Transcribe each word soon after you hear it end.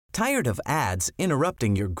Tired of ads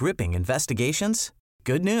interrupting your gripping investigations?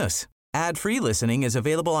 Good news. Ad-free listening is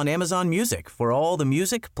available on Amazon Music for all the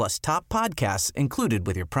music plus top podcasts included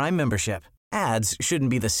with your Prime membership. Ads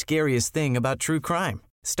shouldn't be the scariest thing about true crime.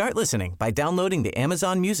 Start listening by downloading the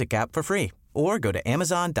Amazon Music app for free or go to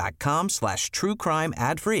amazon.com/truecrime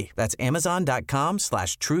ad-free. That's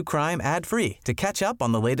amazon.com/truecrime ad-free to catch up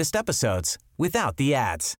on the latest episodes without the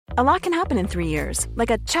ads. A lot can happen in 3 years,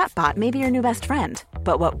 like a chatbot may be your new best friend.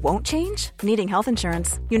 But what won't change? Needing health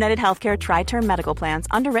insurance. United Healthcare Tri-Term Medical Plans,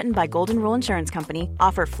 underwritten by Golden Rule Insurance Company,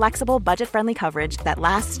 offer flexible, budget-friendly coverage that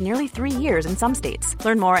lasts nearly 3 years in some states.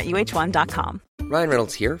 Learn more at uh1.com. Ryan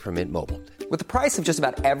Reynolds here from Mint Mobile. With the price of just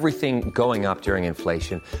about everything going up during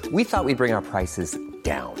inflation, we thought we'd bring our prices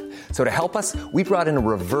down. So to help us, we brought in a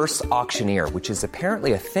reverse auctioneer, which is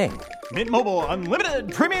apparently a thing. Mint Mobile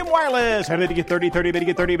Unlimited Premium Wireless. How to get 30, 30, bit to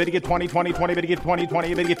get 30, bit to get 20, 20, 20, bit to get 20,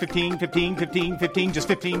 20, bit to get 15, 15, 15, 15, just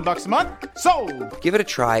 $15 a month? Sold! Give it a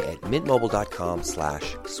try at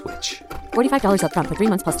mintmobile.com/switch. $45 up front for 3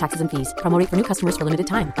 months plus taxes and fees. Promo rate for new customers for limited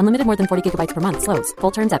time. Unlimited more than 40 gigabytes per month. Slows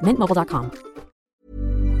full terms at mintmobile.com.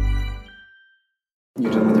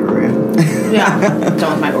 You're done with your Oreo? Yeah,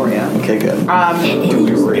 done with my Oreo. Okay, good. Do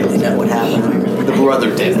we really know what happened? The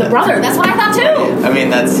brother did. The brother, that's what I thought too. I mean,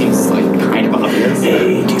 that seems like kind of obvious.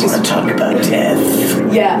 Hey, do you want to talk about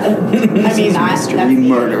death? Yeah. I mean, Mystery,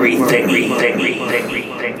 murdery, thingy.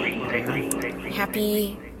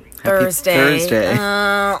 Happy Thursday. Thursday.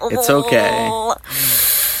 It's okay.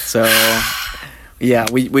 So, yeah,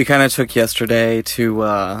 we kind of took yesterday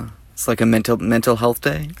to, it's like a mental health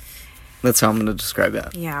day. That's how I'm going to describe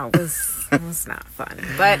it. Yeah, it was not fun.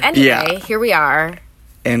 But anyway, Here we are.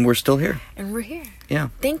 And we're still here. And we're here. Yeah.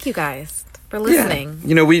 Thank you guys for listening. Yeah.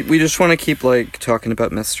 You know, we just want to keep, like, talking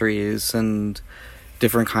about mysteries and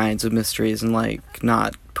different kinds of mysteries and, like,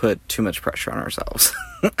 not put too much pressure on ourselves.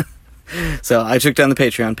 So I took down the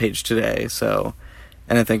Patreon page today,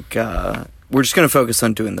 and I think we're just going to focus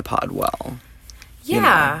on doing the pod well. Yeah. You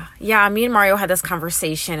know? Yeah, me and Mario had this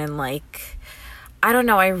conversation and, like, I don't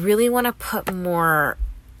know, I really want to put more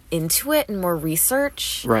into it and more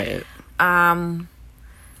research. Right.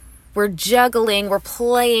 We're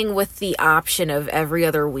playing with the option of every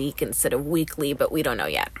other week instead of weekly, but we don't know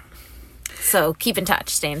yet. So keep in touch,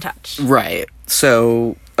 stay in touch. Right.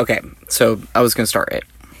 So, okay. So I was going to start it.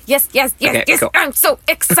 Yes. Okay, cool. I'm so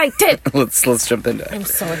excited. Let's jump into it. I'm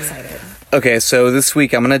so excited. Okay, so this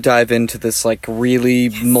week I'm going to dive into this, like,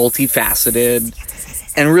 really multifaceted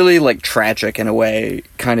and really, like, tragic in a way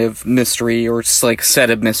kind of mystery or like set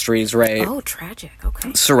of mysteries, right? Oh, tragic.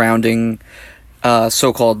 Okay. Surrounding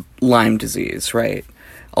so-called Lyme disease, right?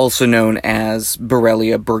 Also known as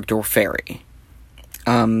Borrelia burgdorferi.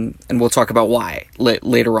 And we'll talk about why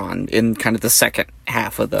later on in kind of the second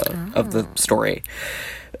half of the story.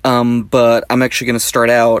 But I'm actually going to start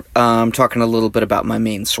out talking a little bit about my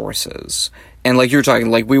main sources. And like you were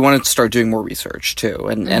talking, like we wanted to start doing more research too.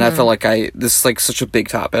 And I felt like this is like such a big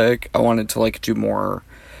topic. I wanted to like do more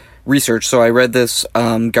research. So I read this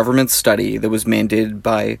government study that was mandated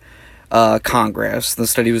by Congress. The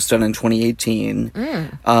study was done in 2018.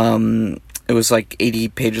 It was like 80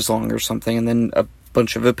 pages long or something. And then a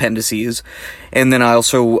bunch of appendices. And then I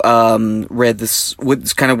also read this,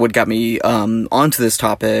 what's kind of what got me onto this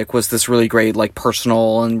topic was this really great, like,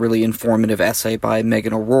 personal and really informative essay by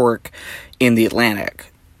Megan O'Rourke in The Atlantic,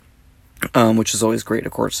 which is always great,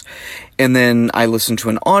 of course. And then I listened to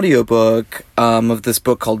an audiobook of this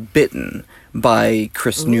book called Bitten by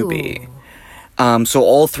Chris Newby. So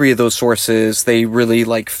all three of those sources, they really,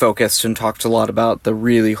 like, focused and talked a lot about the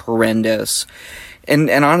really horrendous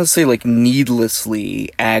and honestly, like,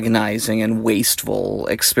 needlessly agonizing and wasteful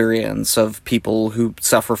experience of people who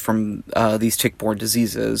suffer from these tick-borne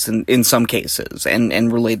diseases in some cases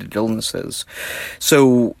and related illnesses.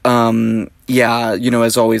 So, yeah, you know,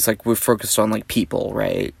 as always, like, we're focused on, like, people,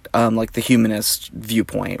 right? Like the humanist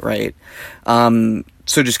viewpoint, right? So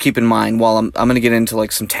just keep in mind, while I'm going to get into,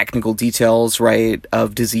 like, some technical details, right,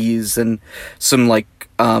 of disease and some, like,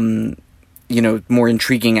 you know, more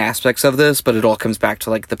intriguing aspects of this, but it all comes back to,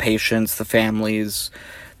 like, the patients, the families,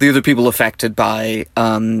 the other people affected by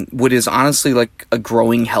what is honestly, like, a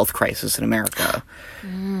growing health crisis in America.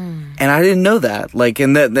 And I didn't know that. Like,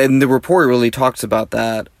 and the report really talks about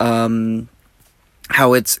that,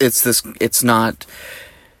 how it's not,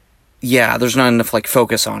 yeah, there's not enough, like,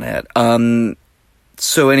 focus on it.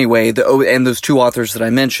 So anyway, and those two authors that I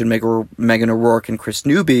mentioned, Megan O'Rourke and Chris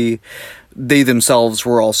Newby, they themselves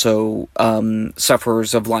were also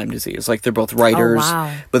sufferers of Lyme disease. Like, they're both writers,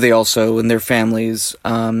 but they also, and their families,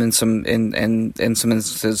 in some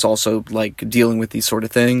instances, also like dealing with these sort of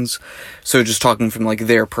things. So just talking from like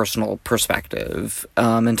their personal perspective,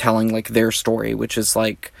 and telling like their story, which is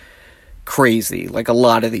like crazy. Like a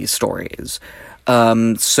lot of these stories.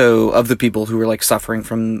 So of the people who were like suffering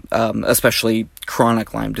from, especially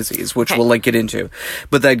chronic Lyme disease, which we'll like get into,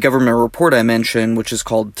 but that government report I mentioned, which is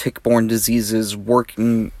called Tick-Borne Disease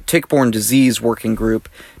Working Group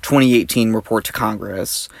 2018 report to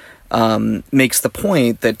Congress, makes the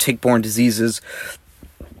point that tick-borne diseases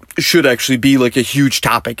should actually be like a huge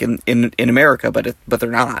topic in America, but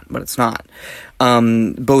it's not.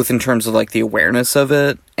 Both in terms of like the awareness of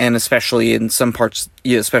it, and especially in some parts of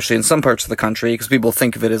the country, because people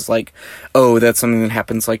think of it as like, oh, that's something that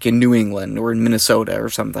happens like in New England or in Minnesota or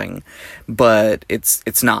something, but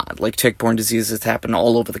it's not. Like, tick-borne diseases happen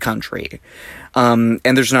all over the country, and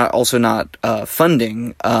there's not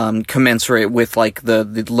funding commensurate with like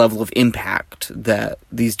the level of impact that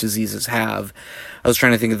these diseases have. I was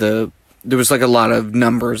trying to think of there was like a lot of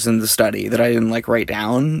numbers in the study that I didn't like write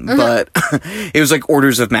down, but it was like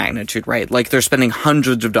orders of magnitude, right? Like, they're spending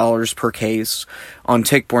hundreds of dollars per case on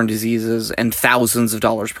tick-borne diseases and thousands of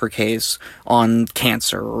dollars per case on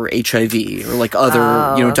cancer or HIV or like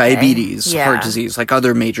other, diabetes, heart disease, like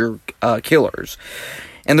other major killers.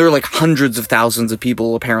 And there are like hundreds of thousands of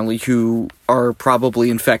people apparently who are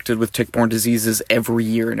probably infected with tick-borne diseases every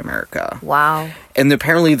year in America. Wow. And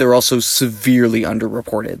apparently they're also severely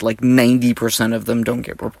underreported. Like 90% of them don't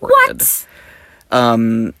get reported.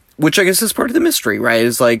 What? Which I guess is part of the mystery, right?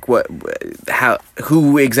 Is like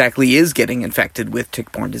who exactly is getting infected with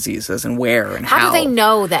tick-borne diseases and where and how. How do they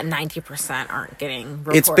know that 90% aren't getting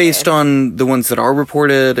reported? It's based on the ones that are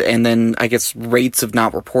reported, and then I guess rates of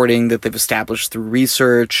not reporting that they've established through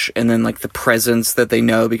research, and then like the presence that they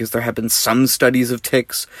know, because there have been some studies of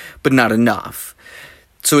ticks, but not enough.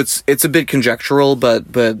 So it's a bit conjectural, but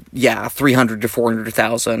yeah, 300 to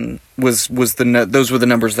 400,000 those were the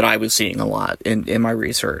numbers that I was seeing a lot in my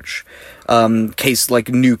research.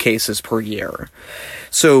 New cases per year.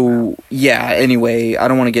 So yeah, anyway, I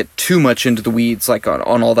don't want to get too much into the weeds like on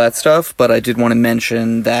all that stuff, but I did want to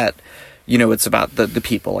mention that, it's about the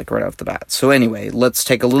people like right off the bat. So anyway, let's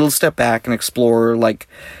take a little step back and explore like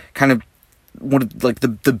kind of what like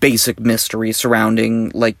the basic mystery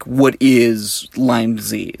surrounding like what is Lyme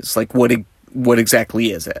disease, like what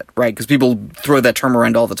exactly is it, right? Because people throw that term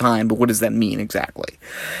around all the time, but what does that mean exactly?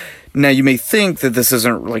 Now, you may think that this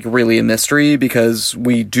isn't like really a mystery, because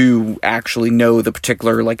we do actually know the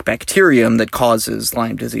particular like bacterium that causes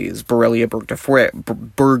Lyme disease, Borrelia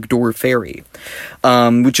burgdorferi,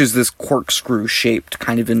 which is this corkscrew-shaped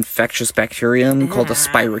kind of infectious bacterium called a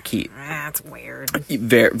spirochete. That's weird.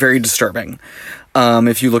 Very, very disturbing.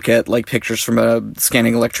 If you look at like pictures from a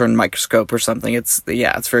scanning electron microscope or something, it's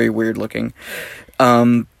very weird looking.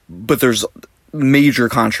 But there's major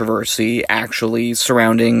controversy actually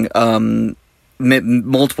surrounding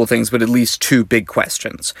multiple things, but at least two big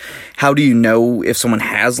questions. How do you know if someone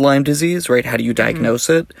has Lyme disease, right? How do you diagnose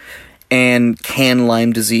it? And can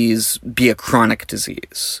Lyme disease be a chronic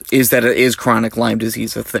disease? Is chronic Lyme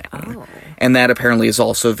disease a thing? Oh. And that apparently is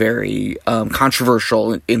also very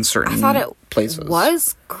controversial in certain places. I thought it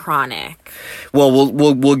was chronic. Well,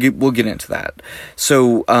 we'll get into that.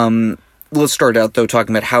 So let's start out though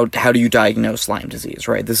talking about how do you diagnose Lyme disease,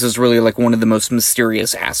 right? This is really like one of the most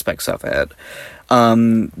mysterious aspects of it.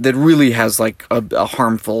 That really has like a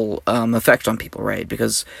harmful effect on people, right?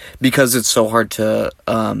 Because it's so hard to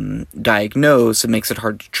diagnose, it makes it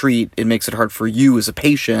hard to treat. It makes it hard for you as a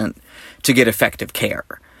patient to get effective care,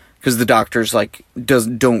 because the doctors like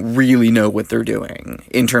don't really know what they're doing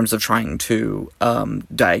in terms of trying to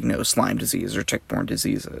diagnose Lyme disease or tick-borne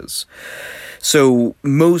diseases. So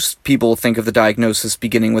most people think of the diagnosis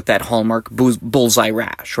beginning with that hallmark bullseye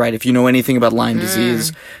rash, right? If you know anything about Lyme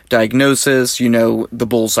disease diagnosis, you know the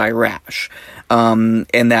bullseye rash. And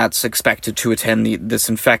that's expected to attend this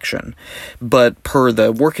infection. But per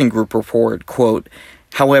the working group report, quote,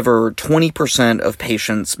 however, 20% of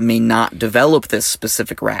patients may not develop this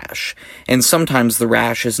specific rash, and sometimes the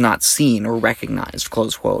rash is not seen or recognized,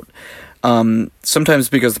 close quote. Sometimes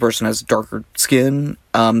because the person has darker skin,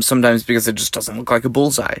 sometimes because it just doesn't look like a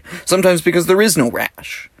bullseye, sometimes because there is no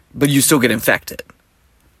rash, but you still get infected,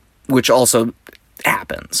 which also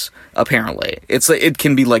happens, apparently. It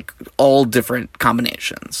can be like all different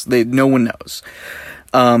combinations. No one knows.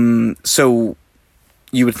 So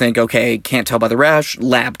you would think, okay, can't tell by the rash,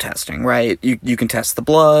 lab testing, right? You can test the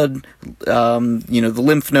blood, the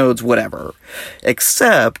lymph nodes, whatever.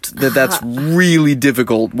 Except that that's really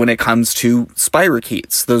difficult when it comes to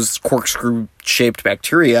spirochetes, those corkscrew-shaped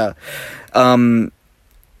bacteria,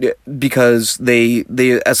 because they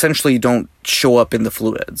essentially don't show up in the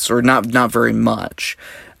fluids, or not very much,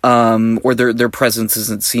 or their presence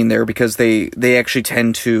isn't seen there because they actually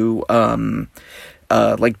tend to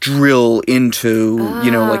drill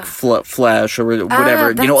into flesh or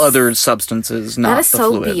whatever, other substances, not the fluids. That is so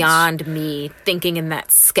fluids. beyond me thinking in that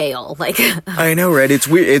scale. I know, right? It's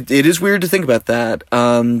weird. It is weird to think about that.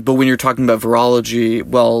 But when you're talking about virology,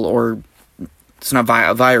 or it's not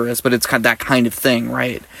a virus, but it's kind of that kind of thing,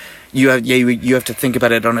 right? You have to think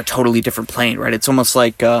about it on a totally different plane, right? It's almost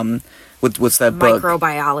like what's that book?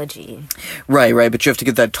 Microbiology. Right. But you have to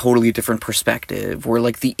get that totally different perspective, where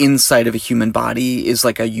like the inside of a human body is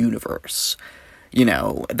like a universe.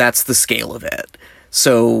 That's the scale of it.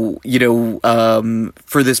 So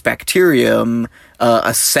for this bacterium,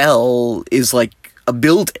 a cell is like a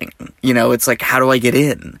building. It's like, how do I get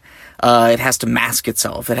in? It has to mask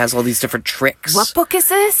itself. It has all these different tricks. What book is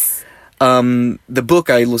this? The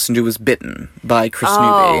book I listened to was Bitten by Chris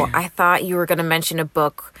Newby. I thought you were going to mention a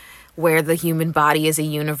book where the human body is a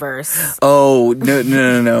universe. Oh,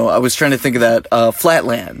 no. I was trying to think of that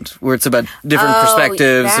Flatland, where it's about different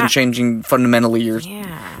perspectives and changing fundamentally your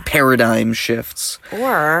paradigm shifts.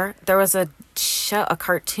 Or there was a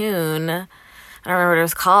cartoon, I don't remember what it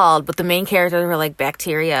was called, but the main characters were like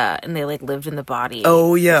bacteria and they like lived in the body.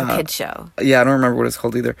 Oh, yeah. It was a kid's show. Yeah, I don't remember what it's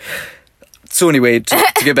called either. So anyway,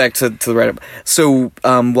 to get back to the write-up. So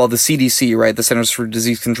while the CDC, right, the Centers for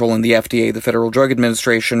Disease Control, and the FDA, the Federal Drug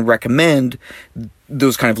Administration, recommend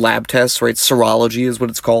those kind of lab tests, right, serology is what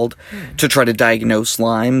it's called, to try to diagnose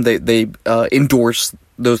Lyme, they endorse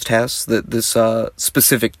those tests, this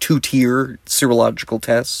specific 2-tier serological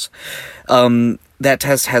tests. That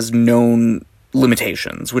test has known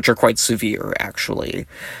limitations, which are quite severe, actually.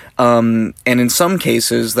 And in some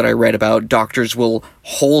cases that I read about, doctors will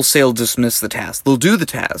wholesale dismiss the test. They'll do the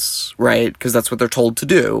tests, right? Because that's what they're told to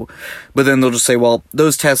do. But then they'll just say, well,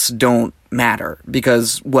 those tests don't matter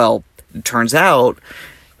because, well, it turns out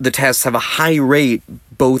the tests have a high rate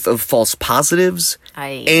both of false positives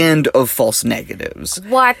and of false negatives.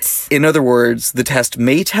 What? In other words, the test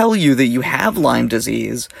may tell you that you have Lyme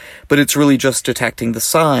disease, but it's really just detecting the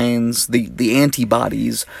signs, the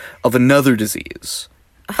antibodies of another disease,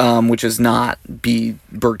 which is not B.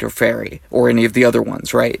 Burgdorferi or any of the other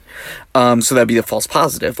ones, right? So that'd be a false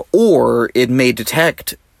positive. Or it may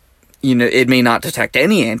detect, it may not detect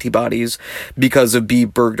any antibodies because of B.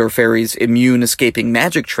 Burgdorferi's immune escaping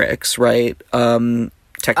magic tricks, right?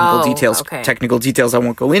 Technical details I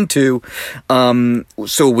won't go into. So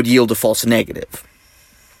it would yield a false negative.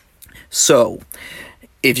 So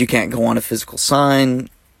if you can't go on a physical sign,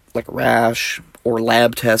 like a rash, or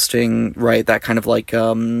lab testing, right, that kind of like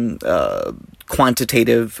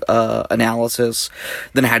quantitative analysis,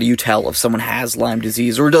 then how do you tell if someone has Lyme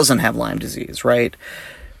disease or doesn't have Lyme disease, right?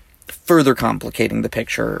 Further complicating the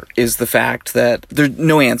picture is the fact that there's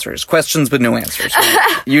no answers. Questions, but no answers.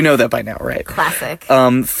 Right? You know that by now, right? Classic.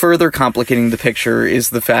 Further complicating the picture is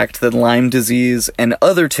the fact that Lyme disease and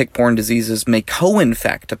other tick-borne diseases may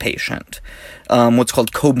co-infect a patient. What's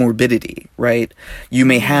called comorbidity, right? You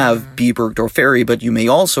may have B. Burgdorferi, but you may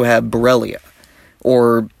also have Borrelia,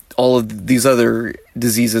 or all of these other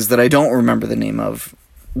diseases that I don't remember the name of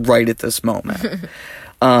right at this moment.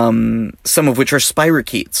 Some of which are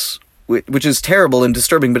spirochetes, which is terrible and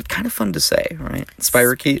disturbing, but kind of fun to say, right?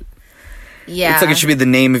 Spirochete. Yeah. It's like it should be the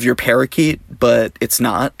name of your parakeet, but it's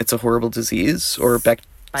not. It's a horrible disease or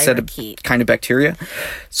kind of bacteria.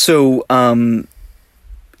 So, the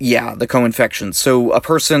co-infection. So a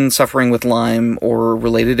person suffering with Lyme or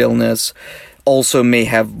related illness also may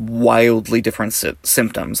have wildly different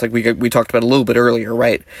symptoms, like we talked about a little bit earlier,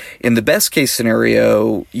 right? In the best case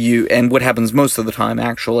scenario, and what happens most of the time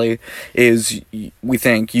actually is we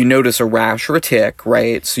think you notice a rash or a tick,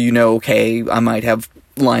 right? So okay, I might have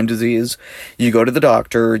Lyme disease. You go to the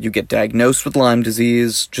doctor, you get diagnosed with Lyme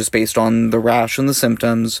disease just based on the rash and the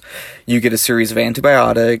symptoms. You get a series of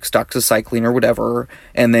antibiotics, doxycycline or whatever,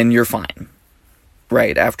 and then you're fine.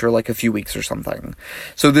 Right, after like a few weeks or something.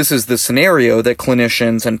 So this is the scenario that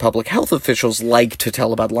clinicians and public health officials like to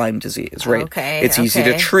tell about Lyme disease, right? Okay, it's easy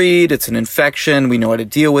to treat, it's an infection, we know how to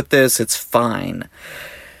deal with this, it's fine.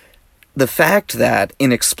 The fact that,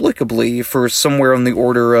 inexplicably, for somewhere on the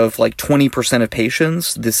order of like 20% of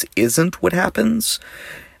patients, this isn't what happens,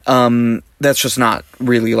 That's just not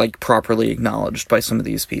really, like, properly acknowledged by some of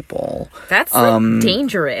these people. That's, like,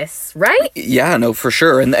 dangerous, right? Yeah, no, for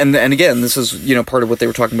sure. And again, this is, you know, part of what they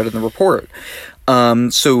were talking about in the report.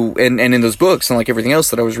 So, and in those books and, like, everything else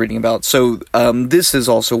that I was reading about. So, this is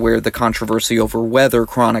also where the controversy over whether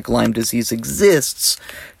chronic Lyme disease exists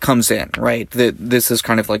comes in, right? That this is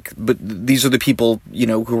kind of like, but these are the people, you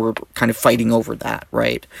know, who are kind of fighting over that,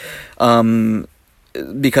 right?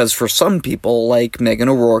 Because for some people, like Megan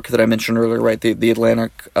O'Rourke that I mentioned earlier, right, the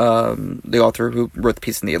Atlantic, the author who wrote the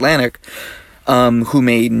piece in the Atlantic, who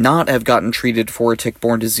may not have gotten treated for a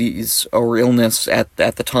tick-borne disease or illness at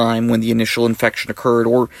the time when the initial infection occurred,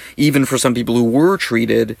 or even for some people who were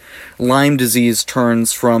treated, Lyme disease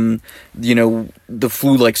turns from, you know, the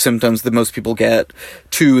flu-like symptoms that most people get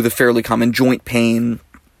to the fairly common joint pain,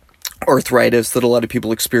 arthritis that a lot of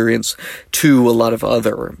people experience, to a lot of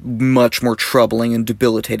other much more troubling and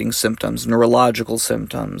debilitating symptoms, neurological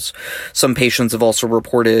symptoms. Some patients have also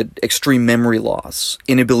reported extreme memory loss,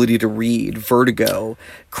 inability to read, vertigo,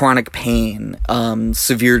 chronic pain,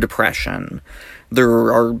 severe depression.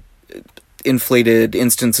 There are inflated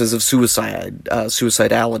instances of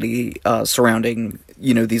suicidality surrounding,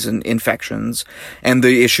 you know, these infections, and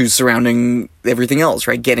the issues surrounding everything else,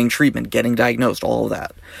 right? Getting treatment, getting diagnosed, all of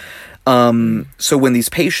that. So when these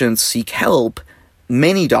patients seek help,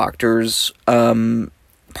 many doctors,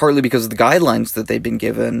 partly because of the guidelines that they've been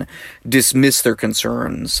given, dismiss their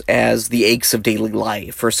concerns as the aches of daily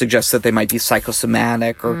life, or suggest that they might be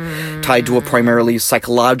psychosomatic or tied to a primarily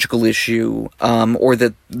psychological issue, or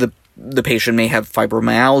that the patient may have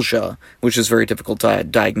fibromyalgia, which is very difficult to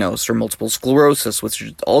diagnose, or multiple sclerosis, which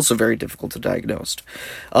is also very difficult to diagnose.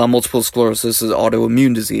 Multiple sclerosis is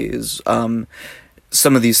autoimmune disease.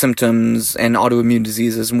 Some of these symptoms and autoimmune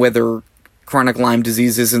diseases, and whether chronic Lyme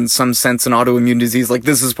disease is in some sense an autoimmune disease, like,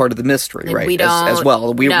 this is part of the mystery, right? We don't as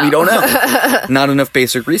well. We don't know. Not enough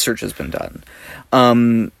basic research has been done.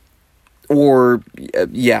 So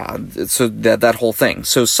that whole thing.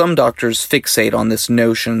 So some doctors fixate on this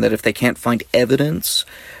notion that if they can't find evidence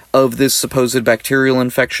of this supposed bacterial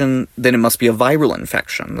infection, then it must be a viral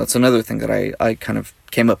infection. That's another thing that I kind of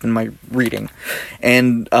came up in my reading.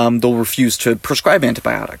 And they'll refuse to prescribe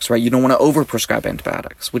antibiotics, right? You don't want to overprescribe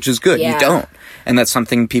antibiotics, which is good. Yeah. You don't. And that's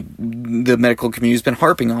something the medical community has been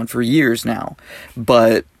harping on for years now.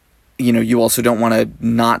 But, you know, you also don't want to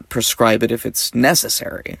not prescribe it if it's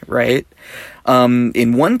necessary, right?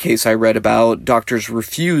 In one case I read about, doctors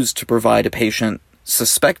refused to provide a patient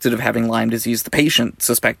suspected of having Lyme disease. The patient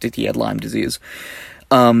suspected he had Lyme disease.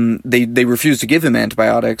 They refused to give him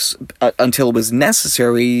antibiotics until it was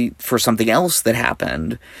necessary for something else that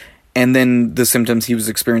happened, and then the symptoms he was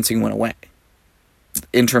experiencing went away,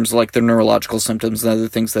 in terms of, like, the neurological symptoms and other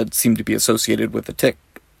things that seem to be associated with a tick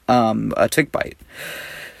bite.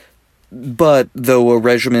 But though a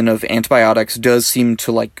regimen of antibiotics does seem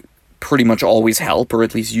to, like, pretty much always help, or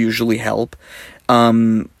at least usually help,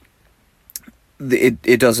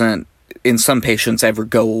 it doesn't, in some patients, ever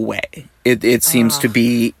go away. It seems to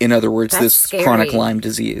be, in other words, this scary. Chronic Lyme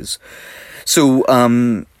disease. So,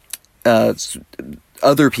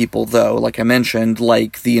 other people, though, like I mentioned,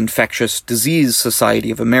 like the Infectious Disease Society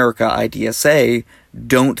of America, IDSA,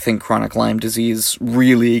 don't think chronic Lyme disease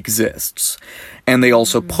really exists. And they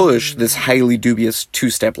also push this highly dubious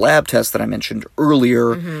two-step lab test that I mentioned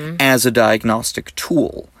earlier as a diagnostic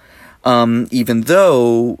tool. Even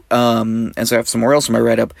though, as I have somewhere else in my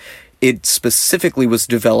write-up, it specifically was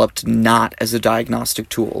developed not as a diagnostic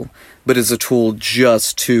tool, but as a tool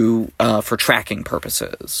just to, for tracking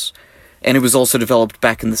purposes. And it was also developed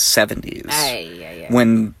back in the 70s,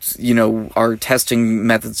 when, you know, our testing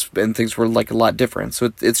methods and things were, like, a lot different.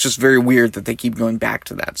 So it's just very weird that they keep going back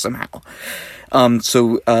to that somehow.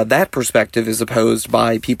 So that perspective is opposed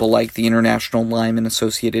by people like the International Lyme and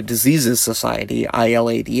Associated Diseases Society,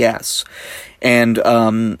 ILADS.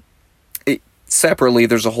 And separately,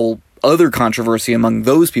 there's a whole other controversy among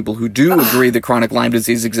those people who do agree that chronic Lyme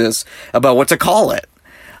disease exists about what to call it.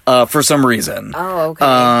 For some reason. Oh, okay.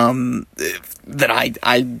 That I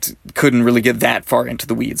couldn't really get that far into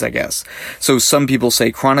the weeds, I guess. So some people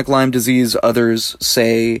say chronic Lyme disease, others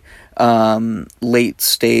say late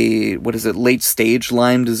stage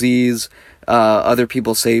Lyme disease. Other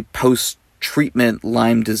people say post-treatment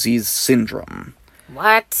Lyme disease syndrome.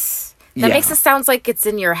 What? That makes it sound like it's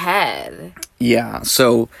in your head. Yeah,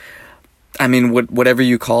 so, I mean, whatever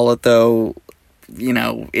you call it, though, you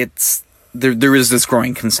know, it's... There is this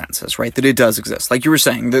growing consensus, right, that it does exist. Like you were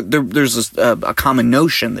saying, there's a common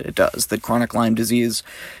notion that it does, that chronic Lyme disease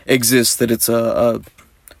exists, that it's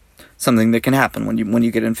something that can happen when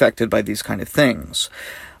you get infected by these kind of things.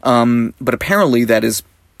 But apparently that is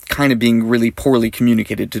kind of being really poorly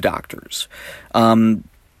communicated to doctors.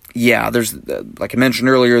 There's, like I mentioned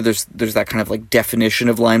earlier, there's that kind of like definition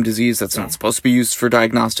of Lyme disease that's not supposed to be used for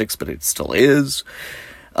diagnostics, but it still is.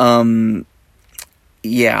 And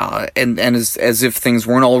as if things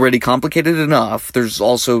weren't already complicated enough, there's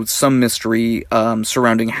also some mystery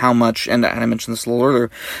surrounding how much, and I mentioned this a little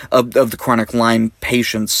earlier, of the chronic Lyme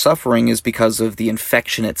patients suffering is because of the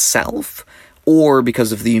infection itself or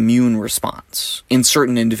because of the immune response in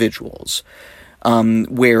certain individuals,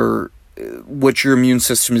 where what your immune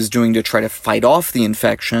system is doing to try to fight off the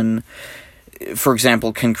infection, for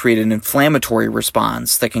example, can create an inflammatory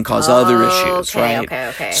response that can cause other issues, right?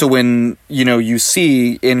 Okay. So when, you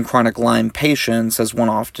see in chronic Lyme patients, as one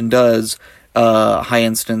often does, high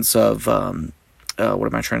incidence of,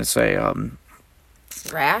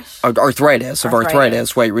 rash? Arthritis,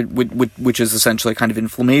 right, which is essentially kind of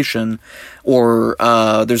inflammation, or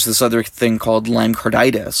there's this other thing called Lyme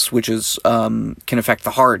carditis, which is can affect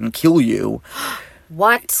the heart and kill you.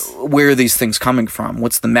 What? Where are these things coming from?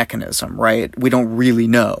 What's the mechanism, right? We don't really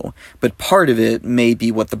know, but part of it may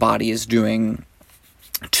be what the body is doing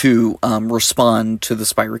to respond to the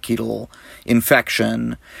spirochetal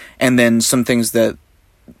infection, and then some things that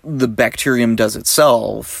the bacterium does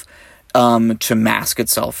itself to mask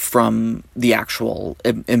itself from the actual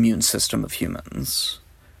immune system of humans.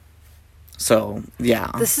 So,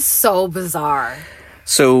 yeah. This is so bizarre.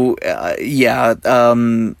 So,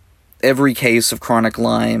 every case of chronic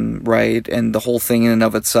Lyme, right, and the whole thing in and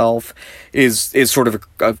of itself is sort of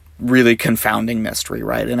a really confounding mystery,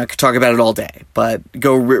 right? And I could talk about it all day, but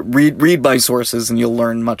go read my sources and you'll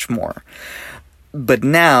learn much more. But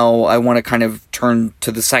now I want to kind of turn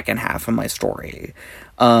to the second half of my story.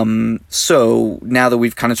 So now that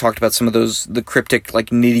we've kind of talked about some of the cryptic,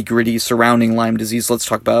 like, nitty-gritty surrounding Lyme disease, let's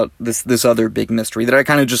talk about this other big mystery that I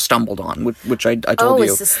kind of just stumbled on, which I told you. Oh,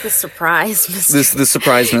 is this the surprise mystery? This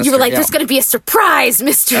surprise mystery. You were like, there's going to be a surprise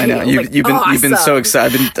mystery. I know. You've been so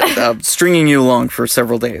excited. I've been stringing you along for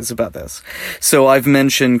several days about this. So I've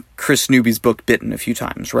mentioned Chris Newby's book, Bitten, a few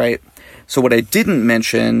times, right? So what I didn't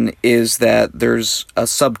mention is that there's a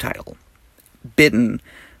subtitle. Bitten,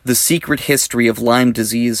 The Secret History of Lyme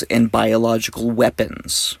Disease and Biological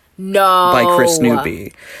Weapons. No. By Chris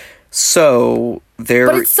Newby. So,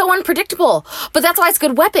 But it's so unpredictable. But that's why it's a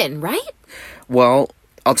good weapon, right? Well,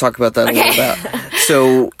 I'll talk about that a little bit.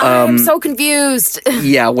 So, I'm so confused.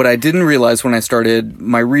 Yeah, what I didn't realize when I started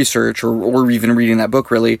my research, or even reading that book,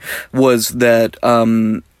 really, was that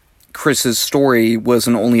Chris's story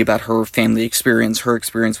wasn't only about her family experience, her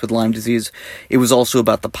experience with Lyme disease. It was also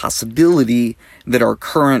about the possibility that our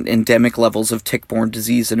current endemic levels of tick-borne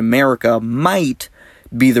disease in America might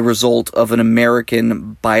be the result of an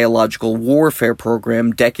American biological warfare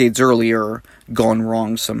program decades earlier gone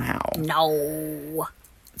wrong somehow. No.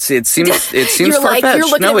 It seems You're like, far-fetched. you're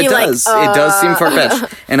looking No, at me it does. like, It does seem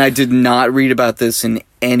far-fetched. And I did not read about this in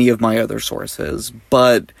any of my other sources,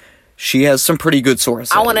 but she has some pretty good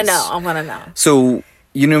sources. I want to know. So,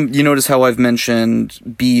 you notice how I've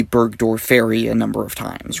mentioned B. Burgdorferi a number of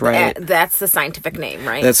times, right? That's the scientific name,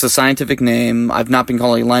 right? That's the scientific name. I've not been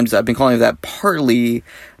calling it Lyme disease. I've been calling it that partly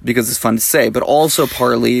because it's fun to say, but also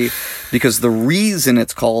partly because the reason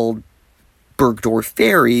it's called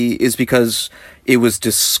Burgdorferi is because it was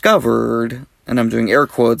discovered, and I'm doing air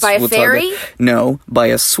quotes. By a fairy? No, by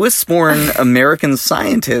a Swiss-born American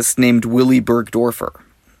scientist named Willy Burgdorfer.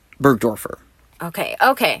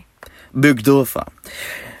 Okay. Burgdorfer,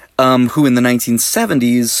 who in the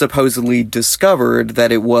 1970s supposedly discovered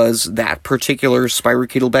that it was that particular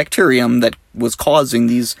spirochetal bacterium that was causing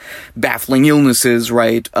these baffling illnesses,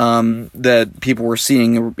 right, that people were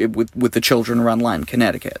seeing with the children around Lyme,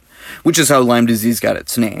 Connecticut, which is how Lyme disease got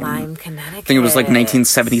its name. Lyme, Connecticut. I think it was like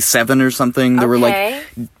 1977 or something. There were like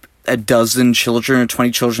a dozen children or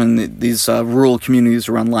 20 children in these rural communities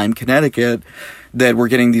around Lyme, Connecticut, that were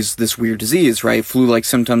getting this weird disease, right? Flu-like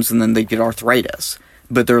symptoms, and then they'd get arthritis.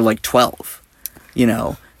 But they're like 12,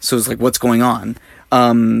 So it's like, what's going on?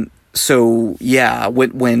 So, yeah,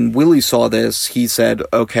 when Willie saw this, he said,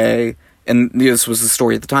 okay, and this was the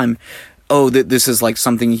story at the time, this is like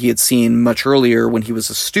something he had seen much earlier when he was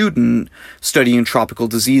a student studying tropical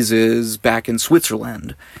diseases back in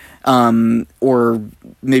Switzerland. Or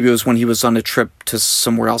maybe it was when he was on a trip to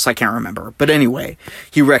somewhere else, I can't remember. But anyway,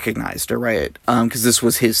 he recognized it, right? Because this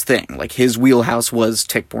was his thing. Like, his wheelhouse was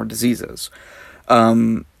tick-borne diseases.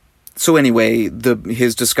 So anyway,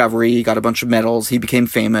 his discovery, he got a bunch of medals, he became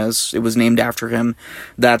famous, it was named after him.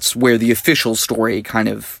 That's where the official story kind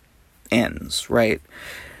of ends, right?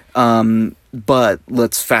 But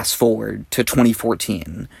let's fast forward to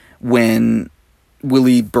 2014, when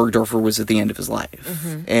Willy Bergdorfer was at the end of his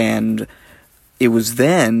life. And it was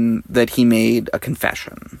then that he made a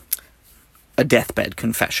confession. A deathbed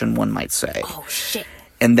confession, one might say. Oh, shit.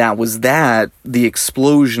 And that was the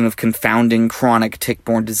explosion of confounding chronic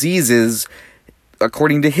tick-borne diseases,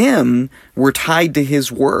 according to him, were tied to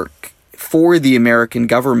his work for the American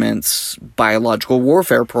government's biological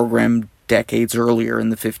warfare program decades earlier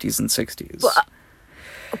in the 50s and 60s.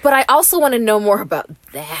 But I also want to know more about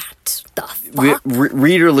that. The fuck?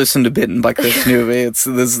 Read or listen to Bitten by Chris Newby.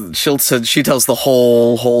 She tells the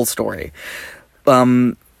whole story.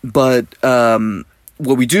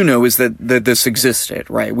 What we do know is that this existed,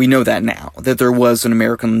 right? We know that now, that there was an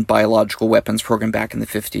American biological weapons program back in the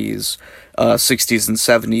 50s, 60s, and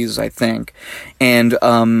 70s, I think. And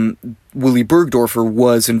Willy Bergdorfer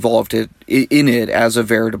was involved in it as a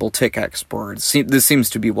veritable tick expert. This seems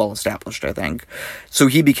to be well established, I think. So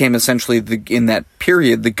he became essentially, in that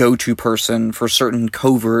period, the go-to person for certain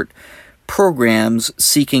covert programs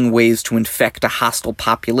seeking ways to infect a hostile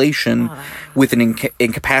population with an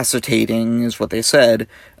incapacitating, is what they said,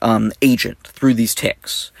 agent through these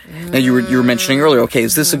ticks. Now you were mentioning earlier, okay,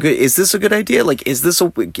 is this a good idea? Like, is this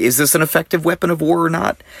an effective weapon of war or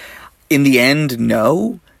not? In the end,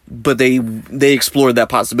 no. But they explored that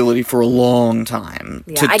possibility for a long time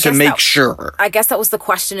to make sure. I guess that was the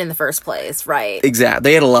question in the first place, right? Exactly.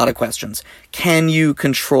 They had a lot of questions. Can you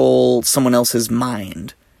control someone else's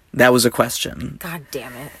mind? That was a question. God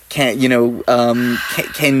damn it. Can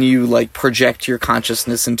you like project your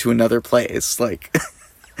consciousness into another place? Like,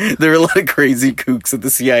 there are a lot of crazy kooks at the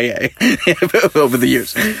CIA over the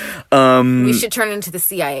years. We should turn into the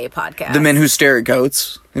CIA podcast. The Men Who Stare at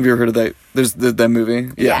Goats. Have you ever heard of that? There's that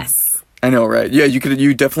movie. Yeah. Yes. I know, right? Yeah,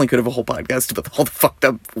 you definitely could have a whole podcast about all the fucked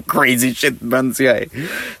up, crazy shit around the CIA.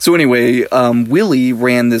 So anyway, Willy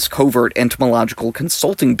ran this covert entomological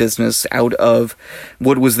consulting business out of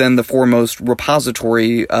what was then the foremost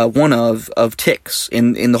repository, one of ticks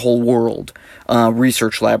in the whole world,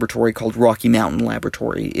 research laboratory called Rocky Mountain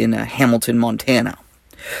Laboratory in Hamilton, Montana.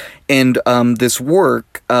 And this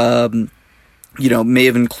work may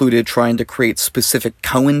have included trying to create specific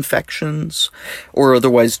co-infections or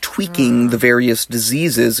otherwise tweaking the various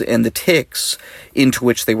diseases and the ticks into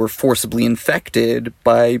which they were forcibly infected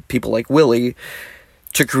by people like Willy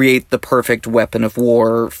to create the perfect weapon of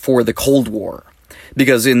war for the Cold War.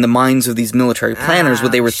 Because in the minds of these military planners,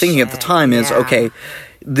 what they were thinking at the time is, okay,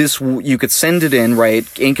 you could send it in, right,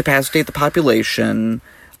 incapacitate the population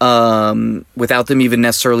without them even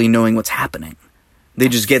necessarily knowing what's happening. They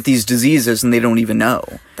just get these diseases and they don't even know.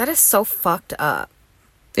 That is so fucked up.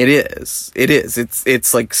 It is.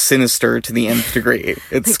 It's like sinister to the nth degree.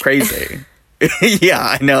 It's crazy. Yeah,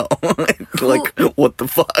 I know. Like, what the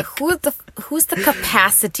fuck? Who's the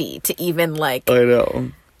capacity to even like... I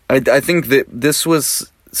know. I think that this was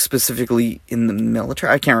specifically in the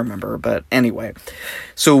military. I can't remember, but anyway.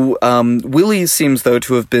 So, Willy seems, though,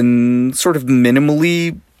 to have been sort of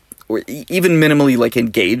minimally like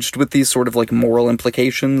engaged with these sort of like moral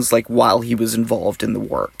implications, like while he was involved in the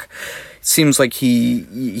work. It seems like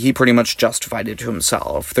he pretty much justified it to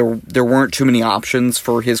himself. There weren't too many options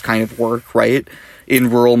for his kind of work, right? In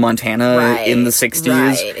rural Montana in the 60s.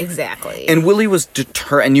 Right, exactly. And Willy was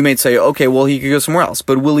and you may say, okay, well, he could go somewhere else,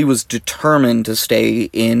 but Willy was determined to stay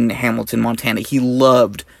in Hamilton, Montana. He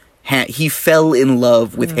fell in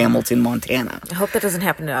love with Hamilton, Montana. I hope that doesn't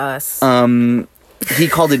happen to us. He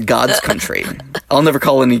called it God's country. I'll never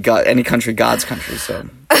call any country God's country, so.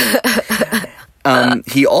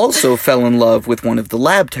 He also fell in love with one of the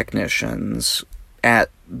lab technicians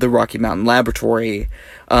at the Rocky Mountain Laboratory,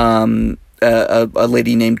 a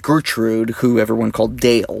lady named Gertrude, who everyone called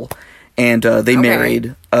Dale. And they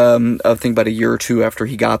married, I think about a year or two after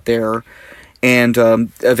he got there. And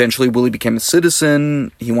eventually Willy became a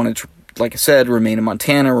citizen. He wanted to, like I said, remain in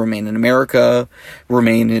Montana, remain in America,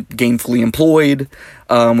 remain gainfully employed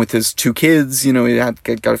with his 2 kids. He had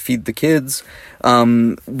got to feed the kids.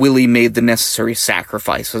 Willy made the necessary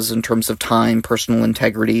sacrifices in terms of time, personal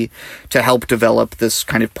integrity, to help develop this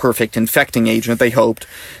kind of perfect infecting agent, they hoped,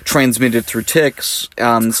 transmitted through ticks.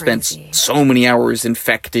 Spent so many hours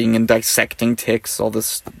infecting and dissecting ticks, all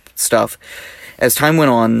this stuff. As time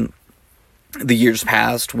went on, the years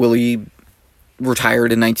passed. Willy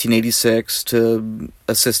retired in 1986 to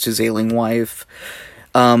assist his ailing wife.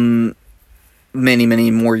 Many,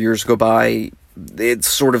 many more years go by. It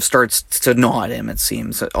sort of starts to gnaw at him, it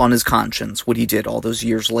seems, on his conscience, what he did all those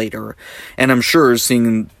years later. And I'm sure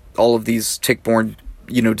seeing all of these tick-borne,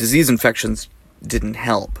 disease infections didn't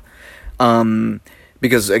help.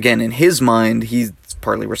 Because, again, in his mind, he's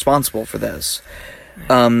partly responsible for this.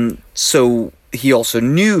 So he also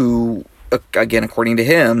knew again, according to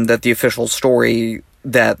him, that the official story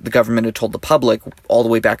that the government had told the public all the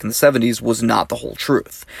way back in the 70s was not the whole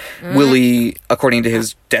truth. Willie, according to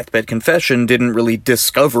his deathbed confession, didn't really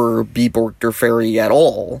discover B. Burgdorferi at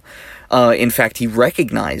all. In fact, he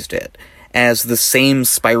recognized it as the same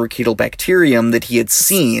spirochetal bacterium that he had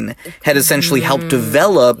seen had essentially helped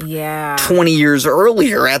develop 20 years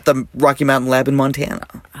earlier at the Rocky Mountain Lab in Montana.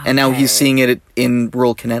 Okay. And now he's seeing it in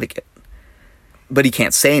rural Connecticut. But he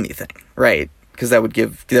can't say anything, right? Because that would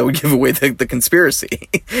give away the conspiracy.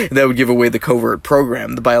 That would give away the covert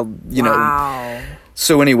program, know.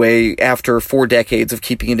 So anyway, after 4 decades of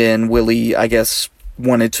keeping it in, Willie, I guess,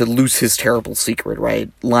 wanted to loose his terrible secret, right?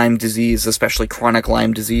 Lyme disease, especially chronic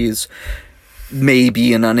Lyme disease, may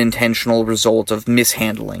be an unintentional result of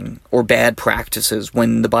mishandling or bad practices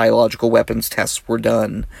when the biological weapons tests were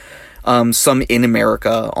done, some in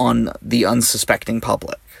America, on the unsuspecting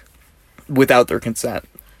public, without their consent.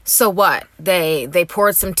 So what? They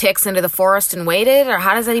poured some ticks into the forest and waited? Or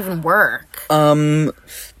how does that even work?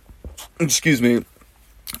 Excuse me.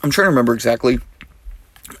 I'm trying to remember exactly.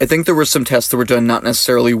 I think there were some tests that were done not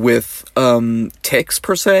necessarily with ticks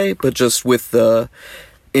per se, but just with the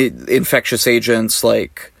infectious agents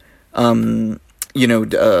like released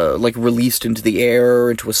into the air,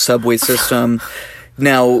 into a subway system.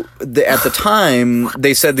 Now, at the time,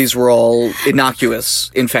 they said these were all innocuous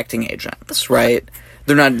infecting agents, right?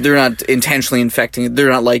 They're not intentionally infecting. They're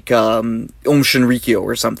not like Shinrikyo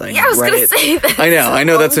or something. Yeah, I was right? Gonna say that. I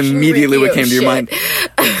know. That's immediately what came to your mind.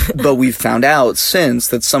 But we've found out since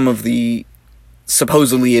that some of the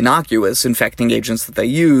supposedly innocuous infecting agents that they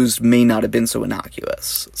used may not have been so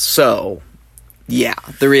innocuous. So, yeah,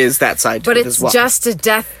 there is that side to it as well. But it's just a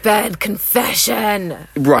deathbed confession.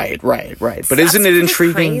 Right. But isn't it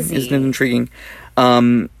intriguing? Crazy. Isn't it intriguing?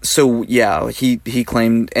 So yeah, he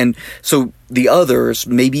claimed, and so the others,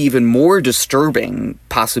 maybe even more disturbing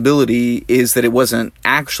possibility is that it wasn't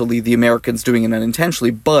actually the Americans doing it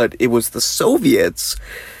unintentionally, but it was the Soviets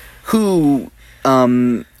who,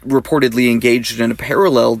 reportedly engaged in a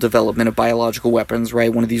parallel development of biological weapons,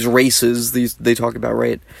 right? One of these races they talk about,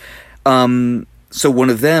 right? So one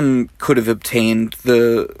of them could have obtained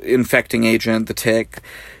the infecting agent, the tick,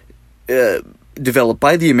 developed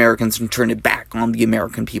by the Americans and turned it back on the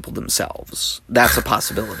American people themselves. That's a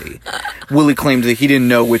possibility. Willie claimed that he didn't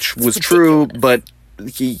know which was true, but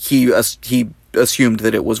he assumed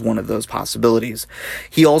that it was one of those possibilities.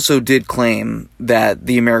 He also did claim that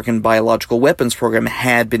the American biological weapons program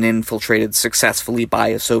had been infiltrated successfully by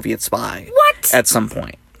a Soviet spy. What? At some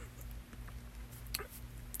point.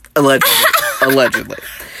 Allegedly.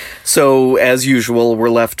 So, as usual, we're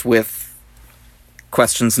left with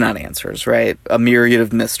questions, not answers, right? A myriad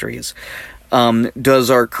of mysteries. Does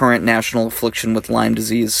our current national affliction with Lyme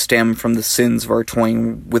disease stem from the sins of our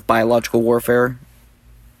toying with biological warfare?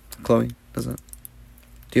 Chloe, does it?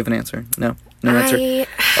 Do you have an answer? No? No answer?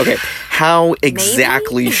 Okay. How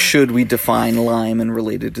exactly should we define Lyme and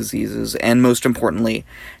related diseases? And most importantly,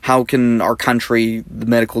 how can our country, the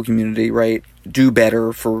medical community, right, do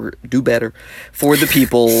better for the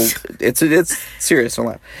people? It's serious, don't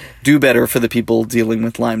laugh. Do better for the people dealing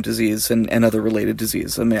with Lyme disease and other related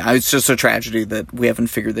disease. I mean, it's just a tragedy that we haven't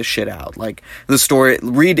figured this shit out. Like, the story,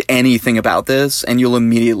 read anything about this and you'll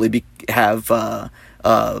immediately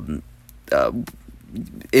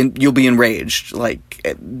you'll be enraged, like,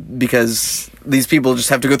 because these people just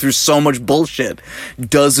have to go through so much bullshit.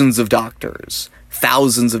 Dozens of doctors,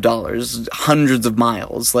 thousands of dollars, hundreds of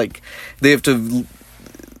miles. Like, they have to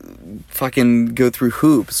fucking go through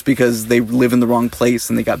hoops because they live in the wrong place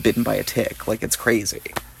and they got bitten by a tick. Like, it's crazy.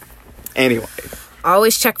 Anyway.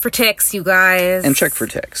 Always check for ticks, you guys. And check for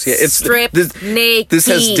ticks. Yeah, it's strip naked. This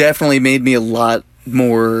has definitely made me a lot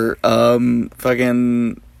more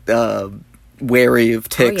wary of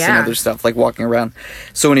ticks and other stuff, like walking around.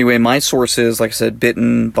 So anyway, my sources, like I said,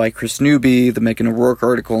 Bitten by Chris Newby, the Megan O'Rourke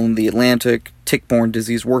article in The Atlantic, Tick-Borne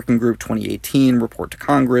Disease Working Group 2018, Report to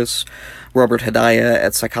Congress, Robert Hedaya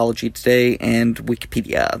at Psychology Today, and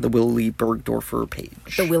Wikipedia, the Willie Burgdorfer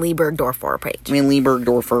page. The Willie Burgdorfer page. Willie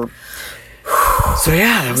Burgdorfer. So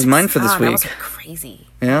yeah, that was mine for this week. That was crazy.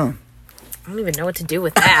 Yeah. I don't even know what to do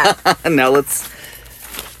with that. Now let's...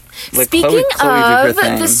 Speaking of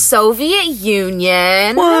the Soviet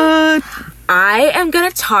Union, what? I am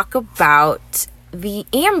going to talk about the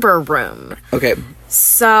Amber Room. Okay.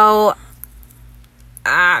 So,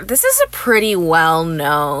 this is a pretty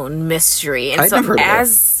well-known mystery, and I've never heard of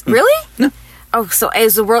it. Really? No. Oh, so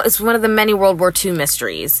it's one of the many World War II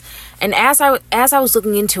mysteries, and as I was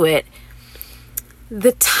looking into it,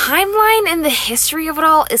 The timeline and the history of it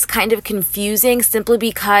all is kind of confusing simply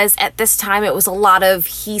because at this time it was a lot of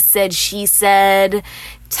he said, she said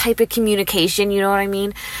type of communication, you know what I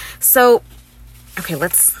mean? So, okay,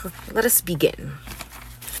 let us begin.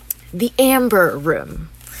 The Amber Room.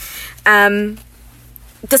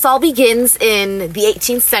 This all begins in the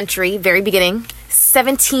 18th century, very beginning,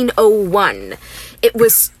 1701. It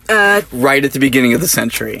was right at the beginning of the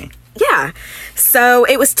century. Yeah. So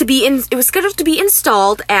it was scheduled to be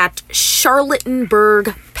installed at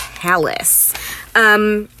Charlottenburg Palace.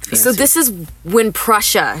 So this is when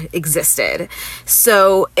Prussia existed.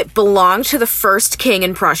 So it belonged to the first king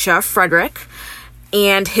in Prussia, Frederick,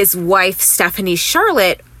 and his wife, Stephanie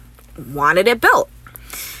Charlotte, wanted it built.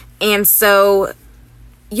 And so,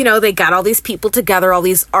 you know, they got all these people together, all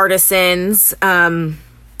these artisans,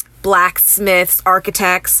 blacksmiths,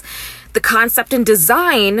 architects. The concept and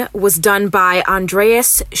design was done by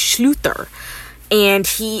Andreas Schlüter, and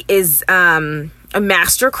he is a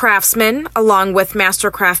master craftsman, along with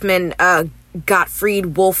master craftsman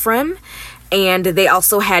Gottfried Wolfram, and they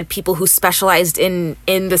also had people who specialized in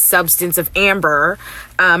the substance of amber,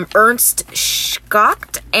 Ernst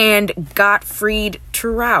Schacht and Gottfried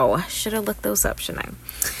Thurau. Should have looked those up, shouldn't I?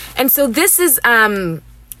 And so this is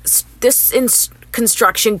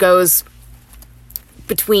construction goes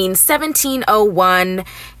between 1701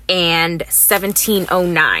 and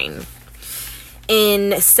 1709. In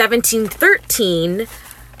 1713,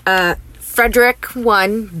 Frederick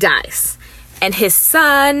I dies. And his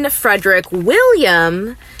son, Frederick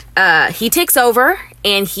William, he takes over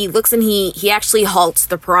and he looks and he actually halts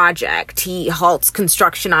the project. He halts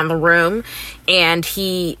construction on the room and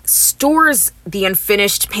he stores the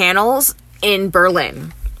unfinished panels in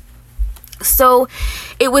Berlin. So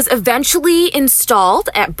it was eventually installed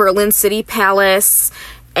at Berlin City Palace,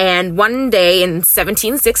 and one day in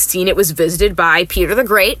 1716 it was visited by Peter the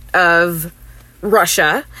Great of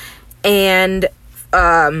Russia, and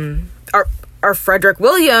our Frederick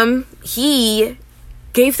William, he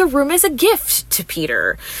gave the room as a gift to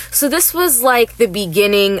Peter. So this was like the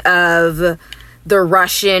beginning of the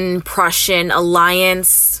Russian-Prussian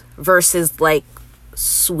alliance versus like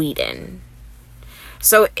Sweden.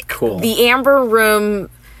 So cool. The Amber Room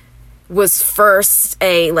was first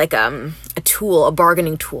a tool, a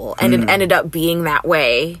bargaining tool, and it ended up being that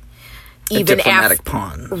way. Even a diplomatic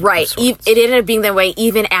pawn, right? It ended up being that way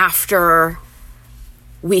even after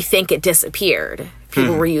we think it disappeared.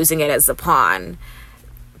 People were using it as a pawn.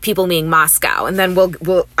 People meaning Moscow, and then I'll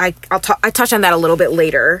touch on that a little bit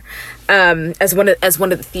later as one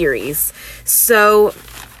of the theories. So.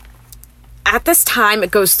 At this time, it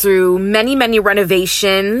goes through many, many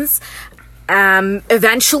renovations.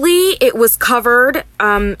 Eventually, it was covered.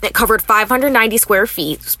 It covered 590 square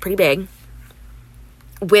feet. It was pretty big.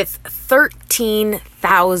 With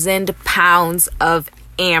 13,000 pounds of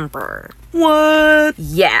amber. What?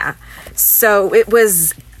 Yeah. So it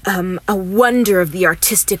was a wonder of the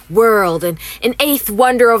artistic world and an eighth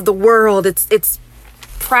wonder of the world. It's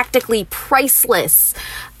practically priceless.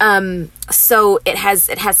 So it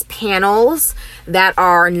has panels that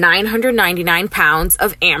are 999 pounds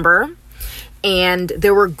of amber, and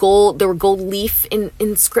there were gold leaf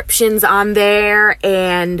inscriptions on there,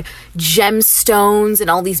 and gemstones, and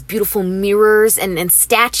all these beautiful mirrors and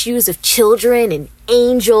statues of children and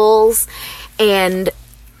angels, and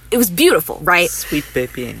it was beautiful, right? Sweet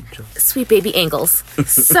baby angels. Sweet baby angels.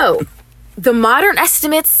 So. The modern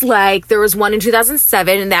estimates, like there was one in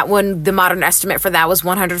 2007, and that one, the modern estimate for that was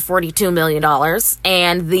 $142 million.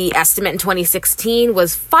 And the estimate in 2016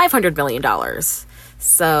 was $500 million.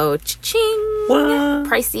 So, cha-ching. What?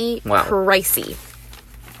 Pricey. Wow. Pricey.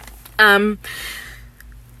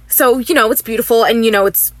 So, you know, it's beautiful, and, you know,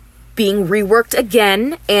 it's being reworked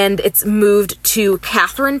again, and it's moved to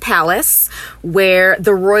Catherine Palace, where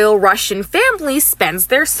the royal Russian family spends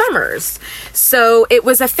their summers. So it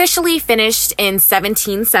was officially finished in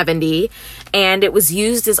 1770, and it was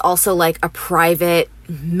used as also like a private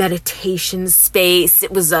meditation space.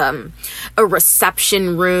 It was a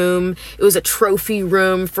reception room. It was a trophy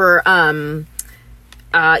room for even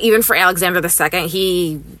for Alexander II.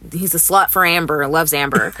 He's a slut for amber, loves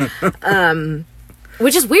amber.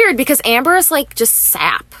 Which is weird because amber is like just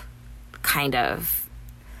sap, kind of.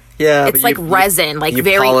 Yeah, it's like resin, like you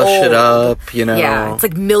very polish old. It up, you know. Yeah, it's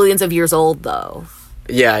like millions of years old though.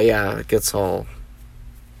 Yeah, it gets all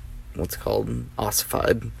what's called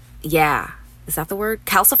ossified. Yeah, is that the word?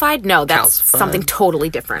 Calcified? No, that's calcified. Something totally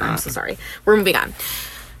different. I'm so sorry. We're moving on.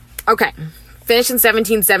 Okay, finished in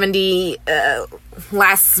 1770.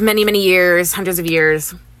 Lasts many, many years, hundreds of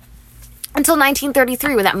years. Until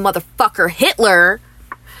 1933, when that motherfucker Hitler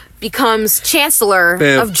becomes Chancellor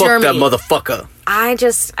Man, of fuck Germany. that motherfucker.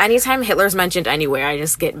 Anytime Hitler's mentioned anywhere, I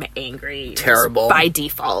just get angry. Terrible. By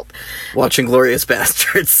default. Watching Glorious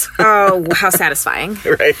Bastards. Oh, how satisfying.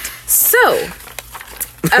 Right. So,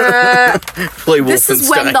 Play this is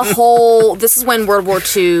Wolfenstein. this is when World War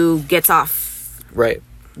II gets off, Right.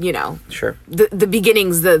 you know, Sure. the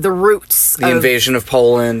beginnings, the roots. The invasion of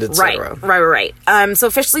Poland, etc. Right. So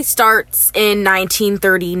officially starts in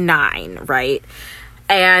 1939, right?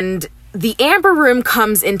 And the Amber Room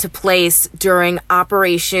comes into place during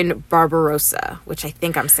Operation Barbarossa, which I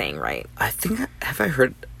think I'm saying right. I think I've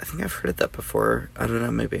heard of that before. I don't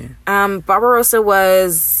know, maybe. Barbarossa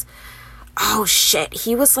was, oh shit,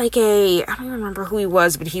 he was like I don't even remember who he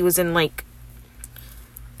was, but he was in like,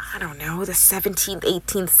 I don't know, the 17th,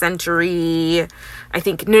 18th century. I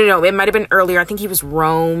think, no, it might have been earlier. I think he was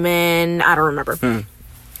Roman. I don't remember.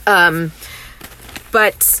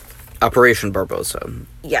 But Operation Barbarossa.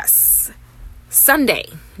 yes. Sunday,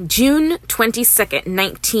 June 22nd,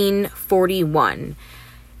 1941.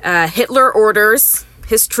 Hitler orders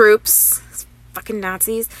his troops, fucking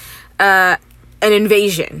Nazis, an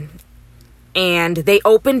invasion. And they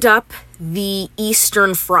opened up the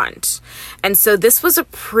Eastern Front. And so this was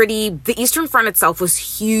the Eastern Front itself was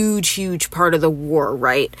huge part of the war,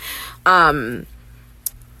 right? And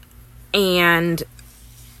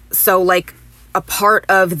so like a part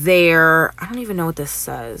of their, I don't even know what this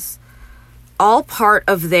says. All part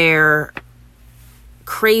of their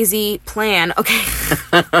crazy plan. Okay.